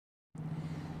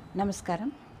నమస్కారం.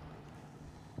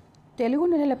 తెలుగు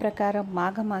నెలల ప్రకారం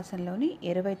మాఘమాసంలోని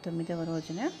 29వ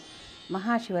రోజున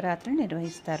మహాశివరాత్రిని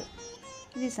నిర్వహిస్తారు.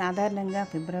 ఇది సాధారణంగా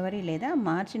ఫిబ్రవరి లేదా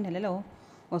మార్చి నెలలో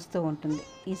వస్తూ ఉంటుంది.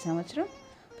 ఈ సంవత్సరం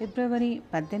ఫిబ్రవరి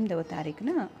 18వ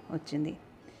తారీఖున వచ్చింది.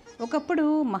 ఒకప్పుడు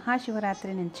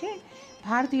మహాశివరాత్రి నుంచే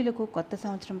భారతీయులకు కొత్త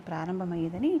సంవత్సరం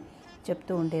ప్రారంభమయ్యేదని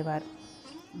చెప్తూ ఉండేవారు.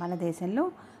 మన దేశంలో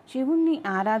శివుణ్ణి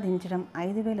ఆరాధించడం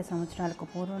 5000 సంవత్సరాలకు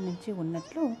పూర్వం నుంచి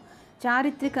ఉన్నట్లు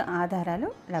చారిత్రక ఆధారాలు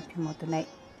లభ్యమవుతున్నాయి.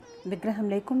 విగ్రహం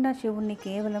లేకుండా శివుణ్ణి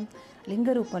కేవలం లింగ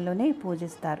రూపంలోనే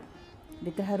పూజిస్తారు.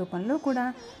 విగ్రహ రూపంలో కూడా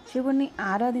శివుణ్ణి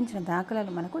ఆరాధించిన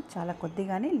దాఖలాలు మనకు చాలా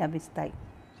కొద్దిగానే లభిస్తాయి.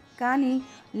 కానీ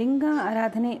లింగ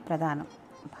ఆరాధనే ప్రధానం.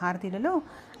 భారతీయులలో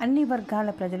అన్ని వర్గాల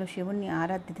ప్రజలు శివుణ్ణి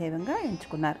ఆరాధ్య దైవంగా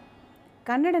ఎంచుకున్నారు.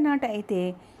 కన్నడ నాట అయితే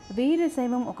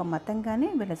వీరశైవం ఒక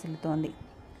మతంగానే విలసిల్లుతోంది.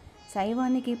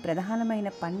 శైవానికి ప్రధానమైన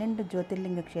 12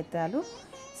 జ్యోతిర్లింగ క్షేత్రాలు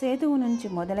సేతువు నుంచి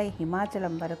మొదలై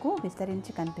హిమాచలం వరకు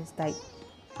విస్తరించి కనిపిస్తాయి.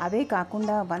 అవే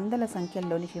కాకుండా వందల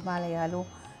సంఖ్యల్లోని శివాలయాలు,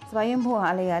 స్వయంభూ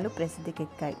ఆలయాలు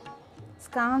ప్రసిద్ధికెక్కాయి.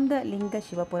 స్కాంద లింగ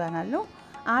శివపురాణాల్లో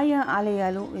ఆయా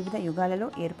ఆలయాలు వివిధ యుగాలలో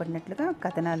ఏర్పడినట్లుగా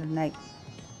కథనాలున్నాయి.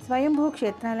 స్వయంభూ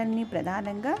క్షేత్రాలన్నీ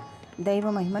ప్రధానంగా దైవ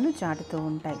మహిమను చాటుతూ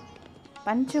ఉంటాయి.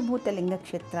 పంచభూత లింగ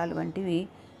క్షేత్రాలు వంటివి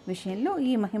విషయంలో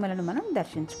ఈ మహిమలను మనం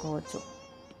దర్శించుకోవచ్చు.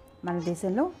 మన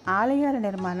దేశంలో ఆలయాల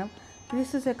నిర్మాణం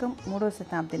క్రీస్తుశకం 3వ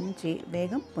శతాబ్దం నుంచి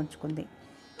వేగం పుంజుకుంది.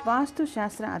 వాస్తు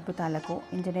శాస్త్ర అద్భుతాలకు,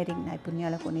 ఇంజనీరింగ్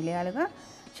నైపుణ్యాలకు నిలయాలుగా,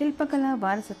 శిల్పకళ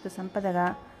వారసత్వ సంపదగా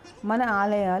మన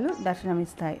ఆలయాలు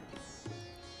దర్శనమిస్తాయి.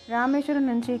 రామేశ్వరం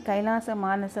నుంచి కైలాస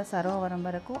మానస సరోవరం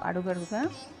వరకు అడుగడుగుగా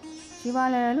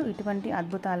శివాలయాలు ఇటువంటి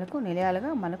అద్భుతాలకు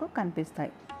నిలయాలుగా మనకు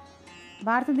కనిపిస్తాయి.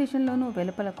 భారతదేశంలోనూ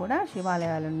వెలుపల కూడా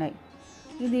శివాలయాలున్నాయి.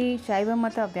 ఇది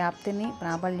శైవమత వ్యాప్తిని,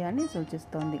 ప్రాబల్యాన్ని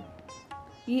సూచిస్తోంది.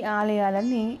 ఈ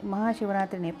ఆలయాలన్నీ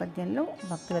మహాశివరాత్రి నేపథ్యంలో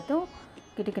భక్తులతో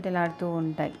కిటకిటలాడుతూ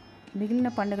ఉంటాయి. మిగిలిన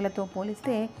పండుగలతో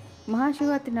పోలిస్తే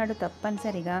మహాశివరాత్రి నాడు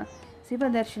తప్పనిసరిగా శివ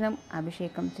దర్శనం,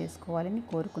 అభిషేకం చేసుకోవాలని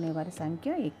కోరుకునే వారి సంఖ్య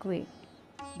ఎక్కువే.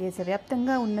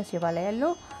 దేశవ్యాప్తంగా ఉన్న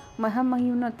శివాలయాల్లో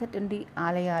మహామహిమోన్నతటువంటి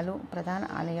ఆలయాలు, ప్రధాన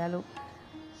ఆలయాలు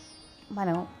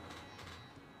మనం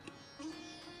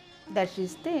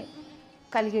దర్శిస్తే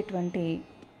కలిగేటువంటి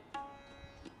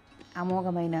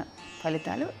అమోఘమైన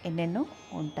ఫలితాలు ఎన్నెన్నో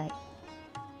ఉంటాయి.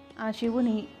 ఆ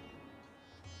శివుని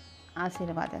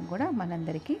ఆశీర్వాదం కూడా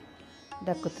మనందరికీ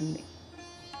దక్కుతుంది.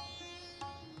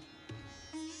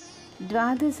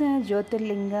 ద్వాదశ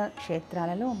జ్యోతిర్లింగ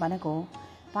క్షేత్రాలలో మనకు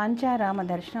పంచారామ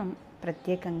దర్శనం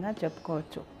ప్రత్యేకంగా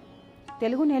చెప్పుకోవచ్చు.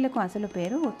 తెలుగు నేలకు అసలు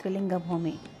పేరు త్రిలింగ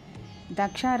భూమి.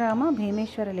 దక్షారామ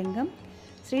భీమేశ్వర లింగం,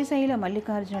 శ్రీశైల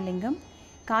మల్లికార్జున లింగం,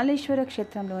 కాళేశ్వర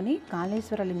క్షేత్రంలోని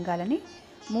కాళేశ్వర లింగాలని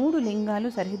 3 లింగాలు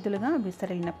సరిహద్దులుగా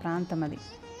విస్తరిల్లిన ప్రాంతం అది.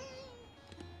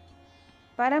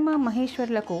 పరమ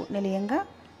మహేశ్వరులకు నిలయంగా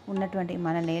ఉన్నటువంటి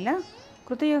మన నేల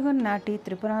కృతయుగం నాటి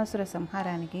త్రిపురాసుర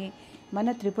సంహారానికి మన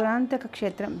త్రిపురాంతక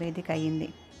క్షేత్రం వేదిక అయింది.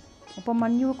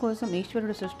 ఉపమన్యువు కోసం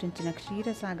ఈశ్వరుడు సృష్టించిన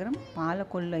క్షీరసాగరం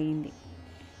పాలకొల్లు అయింది.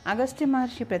 అగస్త్య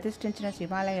మహర్షి ప్రతిష్ఠించిన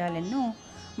శివాలయాలెన్నో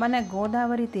మన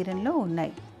గోదావరి తీరంలో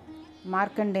ఉన్నాయి.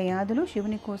 మార్కండేయాదులు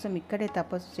శివుని కోసం ఇక్కడే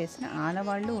తపస్సు చేసిన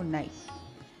ఆనవాళ్లు ఉన్నాయి.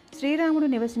 శ్రీరాముడు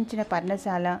నివసించిన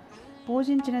పర్ణశాల,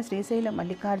 పూజించిన శ్రీశైల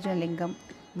మల్లికార్జున లింగం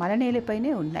మన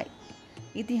నేలపైనే ఉన్నాయి.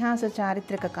 ఇతిహాస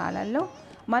చారిత్రక కాలాల్లో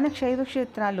మన శైవ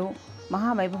క్షేత్రాలు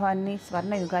మహావైభవాన్ని,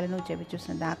 స్వర్ణయుగాలను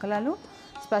చెవిచూసిన దాఖలాలు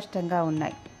స్పష్టంగా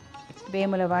ఉన్నాయి.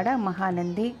 వేములవాడ,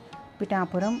 మహానంది,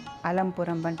 పిఠాపురం,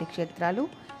 అలంపురం వంటి క్షేత్రాలు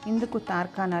ఇందుకు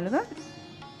తార్కాణాలుగా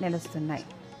నిలుస్తున్నాయి.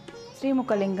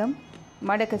 శ్రీముఖలింగం,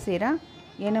 మడకశిర,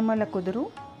 యనమల కుదురు,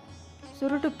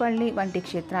 సురుటుపల్లి వంటి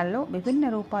క్షేత్రాల్లో విభిన్న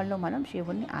రూపాల్లో మనం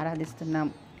శివుణ్ణి ఆరాధిస్తున్నాం.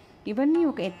 ఇవన్నీ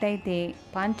ఒక ఎత్తు అయితే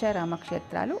పాంచారామ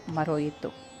క్షేత్రాలు మరో ఎత్తు.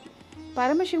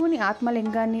 పరమశివుని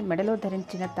ఆత్మలింగాన్ని మెడలో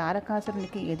ధరించిన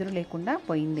తారకాసురునికి ఎదురు లేకుండా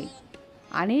పోయింది.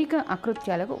 అనేక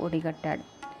అకృత్యాలకు ఒడిగట్టాడు.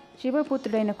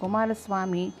 శివపుత్రుడైన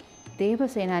కుమారస్వామి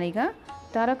దేవసేనానిగా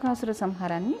తారకాసుర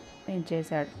సంహారాన్ని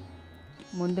పెంచేశాడు.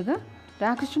 ముందుగా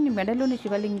రాక్షసుని మెడలోని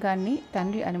శివలింగాన్ని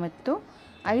తండ్రి అనుమతితో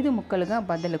 5 ముక్కలుగా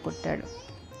బద్దలు కొట్టాడు.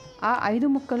 ఆ 5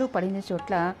 ముక్కలు పడిన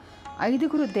చోట్ల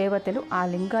 5గురు దేవతలు ఆ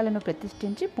లింగాలను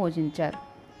ప్రతిష్ఠించి పూజించారు.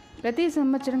 ప్రతి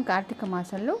సంవత్సరం కార్తీక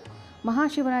మాసంలో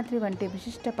మహాశివరాత్రి వంటి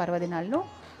విశిష్ట పర్వదినాల్లో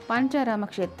పంచారామ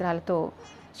క్షేత్రాలతో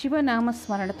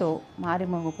శివనామస్మరణతో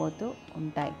మారిమోగిపోతూ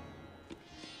ఉంటాయి.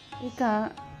 ఇక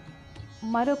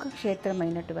మరొక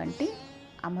క్షేత్రమైనటువంటి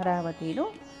అమరావతిలో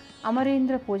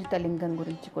అమరేంద్ర పూజిత లింగం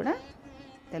గురించి కూడా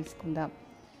తెలుసుకుందాం.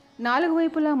 4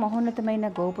 వైపులా మహోన్నతమైన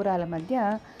గోపురాల మధ్య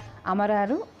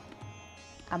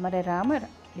అమరరామ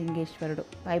లింగేశ్వరుడు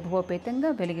వైభవోపేతంగా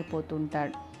వెలిగిపోతూ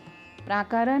ఉంటాడు.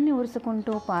 ప్రాకారాన్ని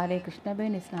ఉరుసుకుంటూ పారే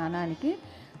కృష్ణవేణి స్నానానికి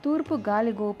తూర్పు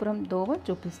గాలి గోపురం దోవ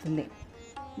చూపిస్తుంది.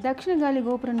 దక్షిణ గాలి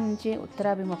గోపురం నుంచి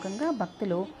ఉత్తరాభిముఖంగా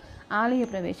భక్తులు ఆలయ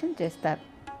ప్రవేశం చేస్తారు.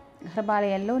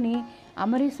 గర్భాలయంలోని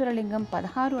అమరేశ్వరలింగం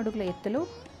 16 అడుగుల ఎత్తులో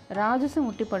రాజసం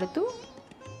ఉట్టిపడుతూ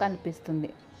కనిపిస్తుంది.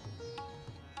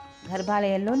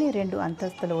 గర్భాలయంలోని 2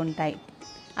 అంతస్తులు ఉంటాయి.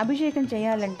 అభిషేకం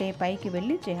చేయాలంటే పైకి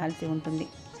వెళ్ళి చేయాల్సి ఉంటుంది.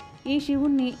 ఈ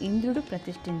శివుణ్ణి ఇంద్రుడు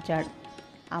ప్రతిష్ఠించాడు.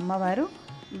 అమ్మవారు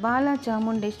బాలా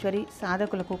చాముండేశ్వరి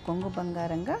సాధకులకు కొంగు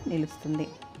బంగారంగా నిలుస్తుంది.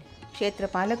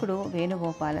 క్షేత్రపాలకుడు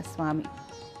వేణుగోపాల స్వామి.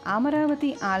 అమరావతి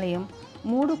ఆలయం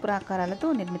 3 ప్రాకారాలతో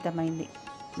నిర్మితమైంది.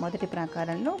 మొదటి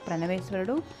ప్రాకారంలో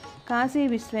ప్రణవేశ్వరుడు, కాశీ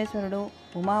విశ్వేశ్వరుడు,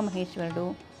 ఉమామహేశ్వరుడు,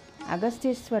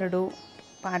 అగస్త్యేశ్వరుడు,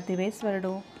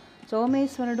 పార్థివేశ్వరుడు,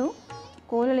 సోమేశ్వరుడు,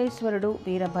 కోలలేశ్వరుడు,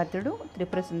 వీరభద్రుడు,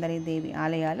 త్రిపురసుందరీదేవి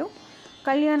ఆలయాలు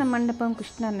కళ్యాణ మండపం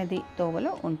కృష్ణానది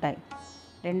తోవలో ఉంటాయి.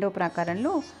 రెండో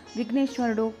ప్రాకారంలో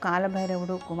విఘ్నేశ్వరుడు,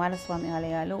 కాలభైరవుడు, కుమారస్వామి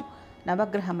ఆలయాలు,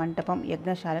 నవగ్రహ మంటపం,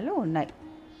 యజ్ఞశాలలు ఉన్నాయి.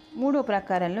 మూడో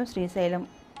ప్రాకారంలో శ్రీశైలం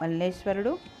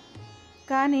మల్లేశ్వరుడు,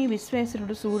 కానీ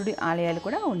విశ్వేశ్వరుడు, సూర్యుడి ఆలయాలు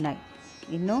కూడా ఉన్నాయి.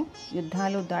 ఎన్నో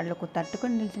యుద్ధాలు దాడులకు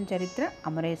తట్టుకొని నిలిచిన చరిత్ర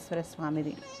అమరేశ్వర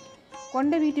స్వామిది.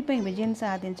 కొండవీటిపై విజయం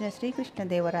సాధించిన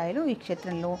శ్రీకృష్ణదేవరాయలు ఈ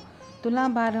క్షేత్రంలో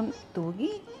తులాభారం తూగి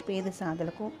పేద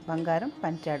సాధులకు బంగారం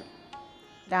పంచాడు.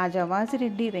 రాజా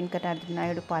వాసిరెడ్డి వెంకటాద్రి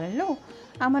నాయుడు పాలనలో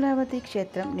అమరావతి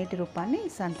క్షేత్రం నీటి రూపాన్ని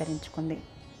సంతరించుకుంది.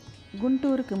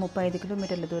 గుంటూరుకి 35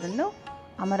 కిలోమీటర్ల దూరంలో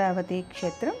అమరావతి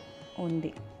క్షేత్రం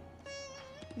ఉంది.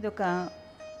 ఇదొక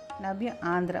నవ్య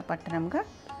ఆంధ్ర పట్టణంగా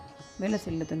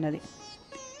వెలసిల్లుతున్నది.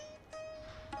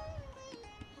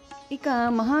 ఇక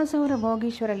మహాసౌర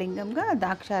భోగీశ్వర లింగంగా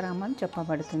దాక్షారామం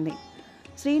చెప్పబడుతుంది.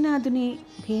 శ్రీనాథుని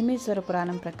భీమేశ్వర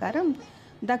పురాణం ప్రకారం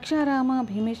దక్షారామ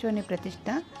భీమేశ్వరుని ప్రతిష్ట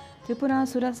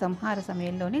త్రిపురాసుర సంహార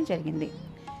సమయంలోనే జరిగింది.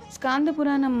 స్కాంద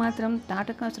పురాణం మాత్రం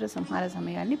తాటకాసుర సంహార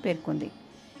సమయాన్ని పేర్కొంది.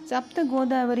 సప్త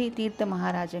గోదావరి తీర్థ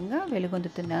మహారాజంగా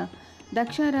వెలుగొందుతున్న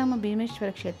దక్షారామ భీమేశ్వర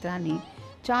క్షేత్రాన్ని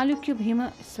చాళుక్య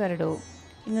భీమేశ్వరుడు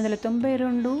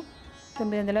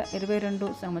 892-922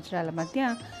 సంవత్సరాల మధ్య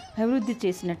అభివృద్ధి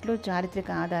చేసినట్లు చారిత్రక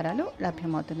ఆధారాలు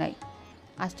లభ్యమవుతున్నాయి.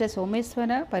 అష్ట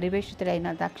సోమేశ్వర పరివేషితుడైన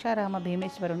దక్షారామ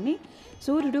భీమేశ్వరుణ్ణి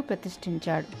సూర్యుడు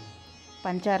ప్రతిష్ఠించాడు.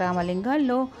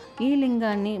 పంచారామలింగాల్లో ఈ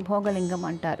లింగాన్ని భోగలింగం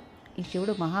అంటారు. ఈ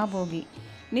శివుడు మహాభోగి.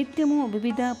 నిత్యము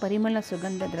వివిధ పరిమళ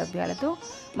సుగంధ ద్రవ్యాలతో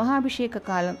మహాభిషేక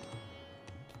కాలం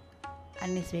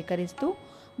అన్ని స్వీకరిస్తూ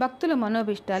భక్తుల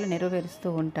మనోభిష్టాలు నెరవేరుస్తూ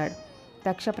ఉంటాడు.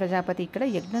 దక్ష ప్రజాపతి ఇక్కడ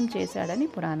యజ్ఞం చేశాడని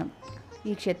పురాణం.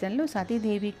 ఈ క్షేత్రంలో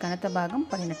సతీదేవి కనత భాగం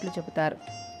పడినట్లు చెబుతారు.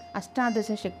 అష్టాదశ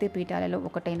శక్తి పీఠాలలో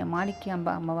ఒకటైన మాణిక్యాంబ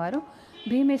అమ్మవారు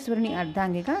భీమేశ్వరుని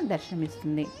అర్ధాంగిగా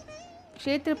దర్శనమిస్తుంది.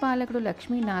 క్షేత్రపాలకుడు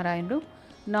లక్ష్మీనారాయణుడు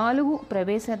 4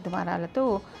 ప్రవేశ ద్వారాలతో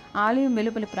ఆలయం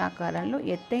వెలుపలి ప్రాకారంలో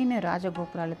ఎత్తైన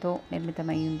రాజగోపురాలతో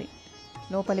నిర్మితమైంది.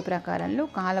 లోపలి ప్రాకారంలో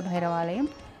కాలభైరవాలయం,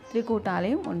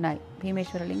 త్రికూటాలయం ఉన్నాయి.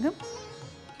 భీమేశ్వరలింగం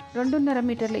 2.5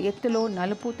 మీటర్ల ఎత్తులో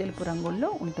నలుపు తెలుపు రంగుల్లో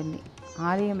ఉంటుంది.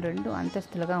 ఆలయం 2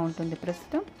 అంతస్తులుగా ఉంటుంది.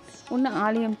 ప్రస్తుతం ఉన్న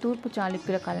ఆలయం తూర్పు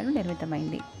చాళుక్యుల కాలంలో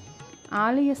నిర్మితమైంది.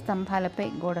 ఆలయ స్తంభాలపై,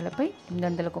 గోడలపై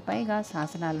 800కు పైగా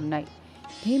శాసనాలున్నాయి.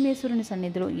 భీమేశ్వరుని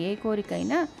సన్నిధిలో ఏ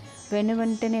కోరికైనా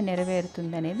వెనువెంటనే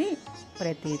నెరవేరుతుందనేది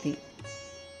ప్రతీతి.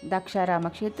 దక్షారామ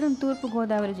క్షేత్రం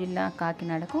తూర్పుగోదావరి జిల్లా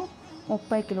కాకినాడకు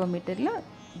 30 కిలోమీటర్ల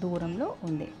దూరంలో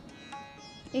ఉంది.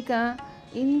 ఇక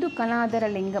ఇందు కళాధర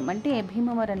లింగం అంటే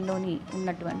భీమవరంలోని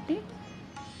ఉన్నటువంటి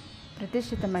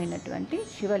ప్రతిష్ఠితమైనటువంటి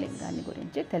శివలింగాన్ని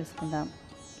గురించి తెలుసుకుందాం.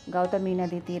 గౌతమి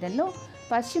నదీ తీరంలో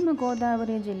పశ్చిమ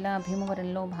గోదావరి జిల్లా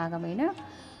భీమవరంలో భాగమైన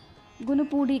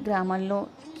గునుపూడి గ్రామంలో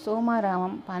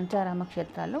సోమారామం, పంచారామ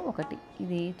క్షేత్రాల్లో ఒకటి.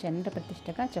 ఇది చంద్ర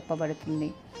ప్రతిష్టగా చెప్పబడుతుంది.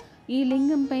 ఈ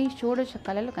లింగంపై షోడశ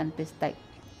కళలు కనిపిస్తాయి.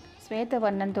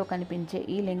 శ్వేతవర్ణంతో కనిపించే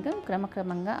ఈ లింగం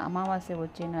క్రమక్రమంగా అమావాస్య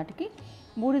వచ్చే నాటికి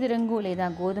బూడిద రంగు లేదా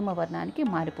గోధుమ వర్ణానికి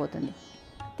మారిపోతుంది.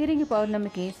 తిరిగి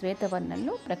పౌర్ణమికి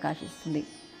శ్వేతవర్ణంలో ప్రకాశిస్తుంది.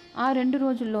 ఆ 2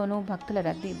 రోజుల్లోనూ భక్తుల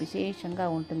రద్దీ విశేషంగా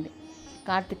ఉంటుంది.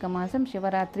 కార్తీక మాసం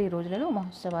శివరాత్రి రోజులలో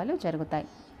మహోత్సవాలు జరుగుతాయి.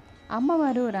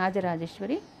 అమ్మవారు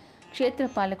రాజరాజేశ్వరి.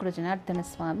 క్షేత్రపాలకుడు జనార్దన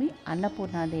స్వామి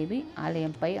అన్నపూర్ణాదేవి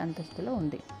ఆలయంపై అంతస్తులో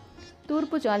ఉంది.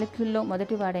 తూర్పు చాళుక్యుల్లో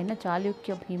మొదటివాడైన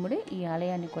చాళుక్య భీముడే ఈ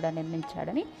ఆలయాన్ని కూడా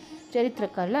నిర్మించాడని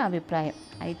చరిత్రకారుల అభిప్రాయం.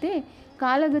 అయితే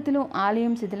కాలగతిలో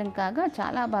ఆలయం శిథిలం కాగా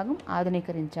చాలా భాగం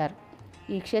ఆధునీకరించారు.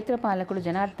 ఈ క్షేత్రపాలకుడు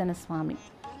జనార్దన స్వామి.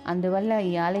 అందువల్ల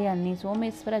ఈ ఆలయాన్ని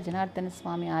సోమేశ్వర జనార్దన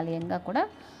స్వామి ఆలయంగా కూడా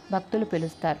భక్తులు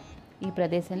పిలుస్తారు. ఈ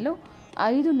ప్రదేశంలో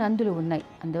 5 నందులు ఉన్నాయి.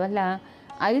 అందువల్ల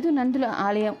 5 నందుల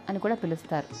ఆలయం అని కూడా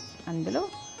పిలుస్తారు. అందులో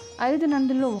 5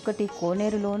 నందుల్లో ఒకటి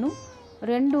కోనేరులోను,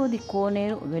 రెండోది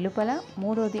కోనేరు వెలుపల,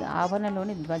 మూడోది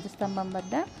ఆవరణలోని ధ్వజస్తంభం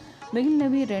వద్ద,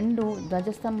 మిగిలినవి 2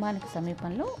 ధ్వజస్తంభానికి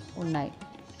సమీపంలో ఉన్నాయి.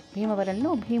 భీమవరంలో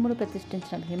భీముడు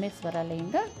ప్రతిష్ఠించిన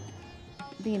భీమేశ్వరాలయంగా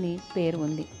దీని పేరు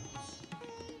ఉంది.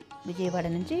 విజయవాడ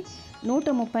నుంచి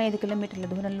 135 కిలోమీటర్ల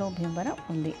దూరంలో భీమవరం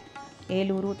ఉంది.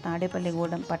 ఏలూరు,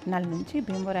 తాడేపల్లిగూడెం పట్టణాల నుంచి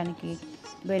భీమవరానికి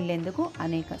వెళ్లేందుకు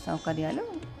అనేక సౌకర్యాలు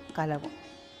కలవు.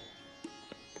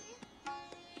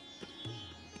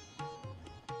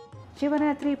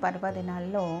 శివరాత్రి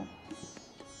పర్వదినాల్లో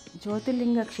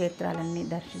జ్యోతిర్లింగ క్షేత్రాలన్నీ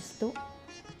దర్శిస్తూ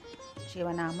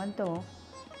శివనామంతో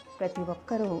ప్రతి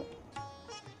ఒక్కరూ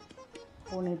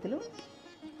పునీతులు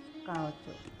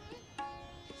కావచ్చు.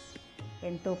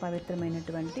 ఎంతో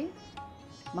పవిత్రమైనటువంటి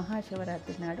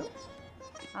మహాశివరాత్రి నాడు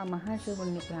ఆ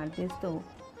మహాశివుణ్ణి ప్రార్థిస్తూ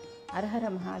హరహర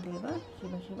మహాదేవ,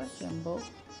 శివ శివ శంభో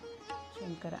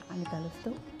శంకర అని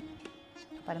కలుస్తూ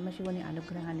పరమశివుని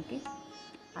అనుగ్రహానికి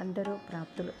అందరూ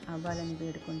ప్రాప్తులు అవ్వాలని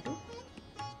వేడుకుంటూ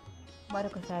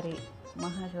మరొకసారి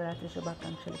మహాశివరాత్రి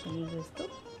శుభాకాంక్షలు తెలియజేస్తూ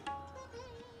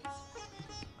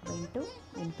వింటూ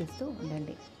వినిపిస్తూ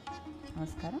ఉండండి.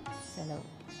 నమస్కారం, సెలవు.